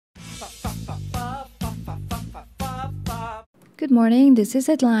Good morning, this is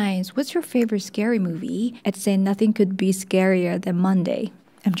Headlines. What's your favorite scary movie? I'd say nothing could be scarier than Monday.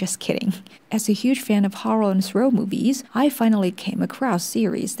 I'm just kidding. As a huge fan of horror and thrill movies, I finally came across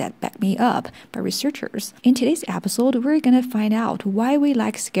series that back me up by researchers. In today's episode, we're gonna find out why we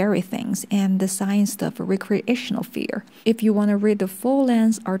like scary things and the science of recreational fear. If you want to read the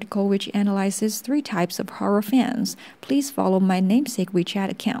full-length article which analyzes 3 types of horror fans, please follow my namesake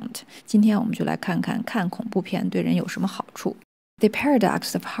WeChat account. 今天我们就来看看看恐怖片对人有什么好处。The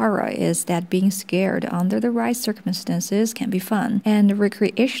paradox of horror is that being scared under the right circumstances can be fun, and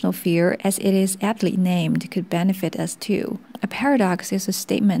recreational fear, as it is aptly named, could benefit us too. A paradox is a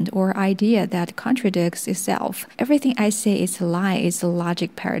statement or idea that contradicts itself. Everything I say is a lie is a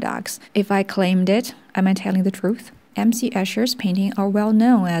logic paradox. If I claimed it, am I telling the truth? M.C. Escher's paintings are well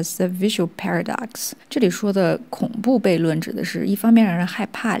known as the visual paradox. 这里说的恐怖悖论指的是一方面让人害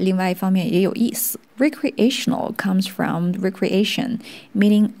怕，另外一方面也有意思。Recreational comes from recreation,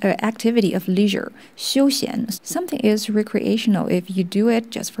 meaning an activity of leisure, 休闲. Something is recreational if you do it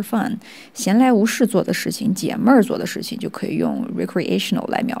just for fun. 闲来无事做的事情，解闷儿做的事情就可以用 recreational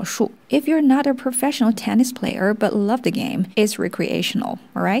来描述。If you're not a professional tennis player but love the game, it's recreational,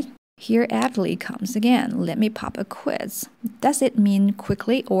 alright? Here aptly comes again. Let me pop a quiz. Does it mean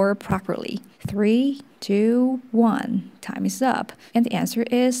quickly or properly? 3, 2, 1. Time is up. And the answer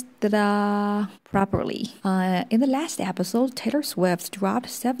is ta-da! Properly. In the last episode, Taylor Swift dropped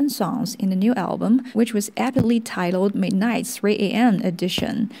 7 songs in the new album, which was aptly titled Midnight 3 a.m.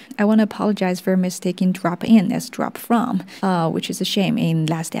 Edition. I want to apologize for mistaking drop in as drop from, which is a shame in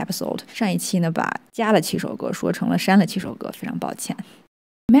last episode. 上一期呢，把加了7首歌说成了删了7首歌，非常抱歉。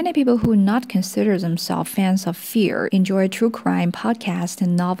Many people who not consider themselves fans of fear enjoy true crime podcasts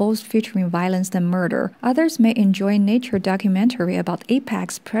and novels featuring violence and murder. Others may enjoy nature documentary about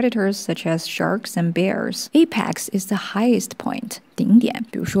apex predators such as sharks and bears. Apex is the highest point, 顶点。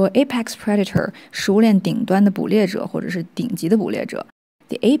比如说 apex predator, 食物链顶端的捕猎者或者是顶级的捕猎者。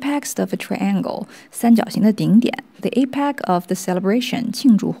The apex of a triangle, 三角形的顶点。The apex of the celebration,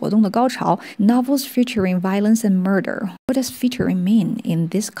 庆祝活动的高潮。Novels featuring violence and murder. What does featuring mean in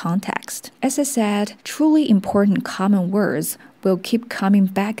this context? As I said, truly important common words will keep coming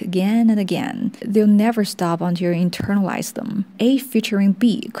back again and again. They'll never stop until you internalize them. A featuring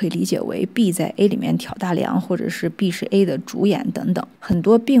B 可以理解为 B 在 A 里面挑大梁，或者是 B 是 A 的主演等等。很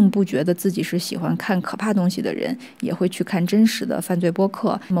多并不觉得自己是喜欢看可怕东西的人，也会去看真实的犯罪播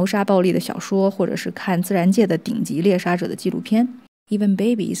客、谋杀暴力的小说，或者是看自然界的顶级猎杀者的纪录片。Even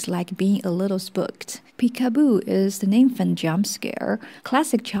babies like being a little spooked. Peekaboo is an infant jump scare.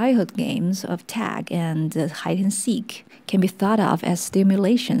 Classic childhood games of tag and hide and seek can be thought of as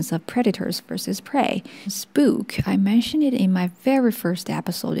stimulations of predators versus prey. Spook, I mentioned it in my very first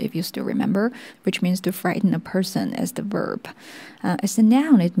episode, if you still remember, which means to frighten a person as the verb. As a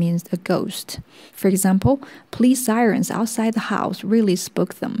noun, it means a ghost. For example, police sirens outside the house really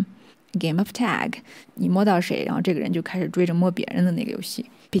spooked them.Game of tag, 你摸到谁，然后这个人就开始追着摸别人的那个游戏。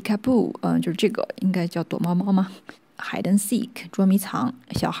Peekaboo, 就是这个应该叫躲猫猫吗？ Hide and seek, 捉迷藏，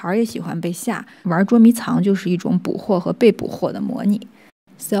小孩也喜欢被吓，玩捉迷藏就是一种捕获和被捕获的模拟。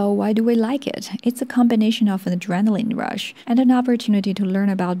So why do we like it? It's a combination of an adrenaline rush and an opportunity to learn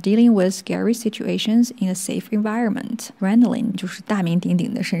about dealing with scary situations in a safe environment. Adrenaline 就是大名鼎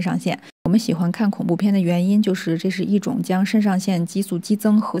鼎的肾上腺。我们喜欢看恐怖片的原因就是这是一种将肾上腺激素激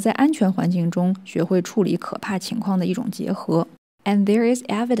增和在安全环境中学会处理可怕情况的一种结合。And there is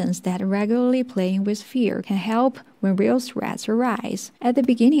evidence that regularly playing with fear can help when real threats arise. At the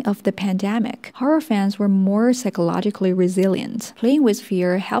beginning of the pandemic, horror fans were more psychologically resilient. Playing with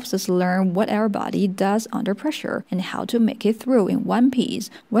fear helps us learn what our body does under pressure and how to make it through in one piece,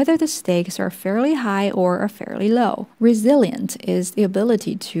 whether the stakes are fairly high or are fairly low. Resilient is the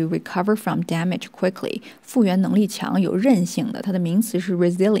ability to recover from damage quickly. 复原能力强，有韧性的，它的名词是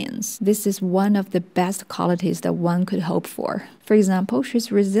resilience. This is one of the best qualities that one could hope for. For example,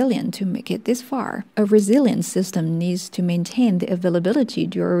 she's resilient to make it this far. A resilient system needs to maintain the availability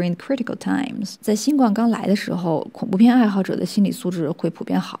during critical times. 在新冠刚来的时候，恐怖片爱好者的心理素质会普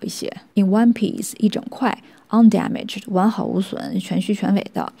遍好一些。In one piece, 一整块。Undamaged, 完好无损，全虚全伪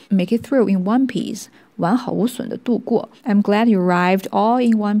的。Make it through in one piece, 完好无损的度过。I'm glad you arrived all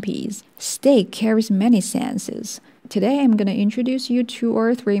in one piece. Steak carries many senses. Today I'm going to introduce you 2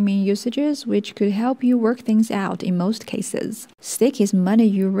 or 3 main usages which could help you work things out in most cases. Stake is money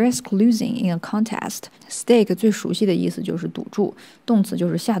you risk losing in a contest. Stake 最熟悉的意思就是赌注，动词就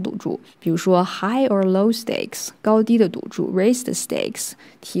是下赌注。比如说 high or low stakes, 高低的赌注 raise the stakes,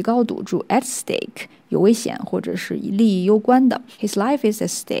 提高赌注 at stake, 有危险或者是以利益攸关的。His life is at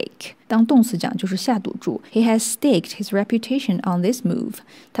stake. 当动词讲就是下赌注。He has staked his reputation on this move.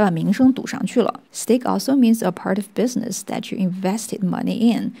 他把名声赌上去了。Stake also means a part of business that you invested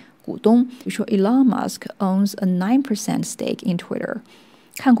money in. 股东，比如说 Elon Musk owns a 9% stake in Twitter.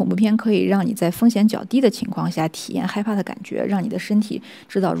 看恐怖片可以让你在风险较低的情况下体验害怕的感觉，让你的身体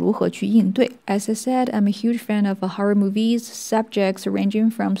知道如何去应对。As I said, I'm a huge fan of horror movies, subjects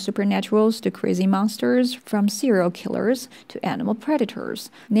ranging from supernaturals to crazy monsters, from serial killers to animal predators.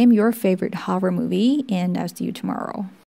 Name your favorite horror movie, and I'll see you tomorrow.